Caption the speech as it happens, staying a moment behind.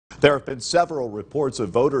There have been several reports of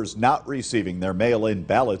voters not receiving their mail-in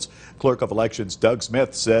ballots. Clerk of Elections Doug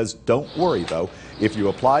Smith says, don't worry, though. If you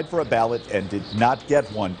applied for a ballot and did not get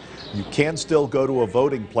one, you can still go to a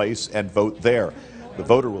voting place and vote there. The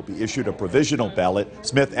voter will be issued a provisional ballot.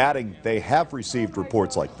 Smith adding they have received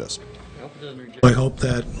reports like this. I hope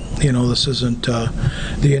that, this isn't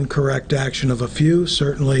the incorrect action of a few.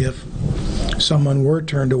 Certainly, if someone were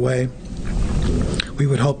turned away, we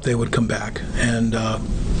would hope they would come back and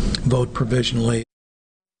vote provisionally.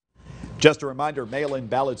 Just a reminder, mail-in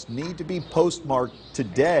ballots need to be postmarked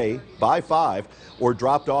today by 5 or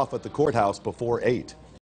dropped off at the courthouse before 8.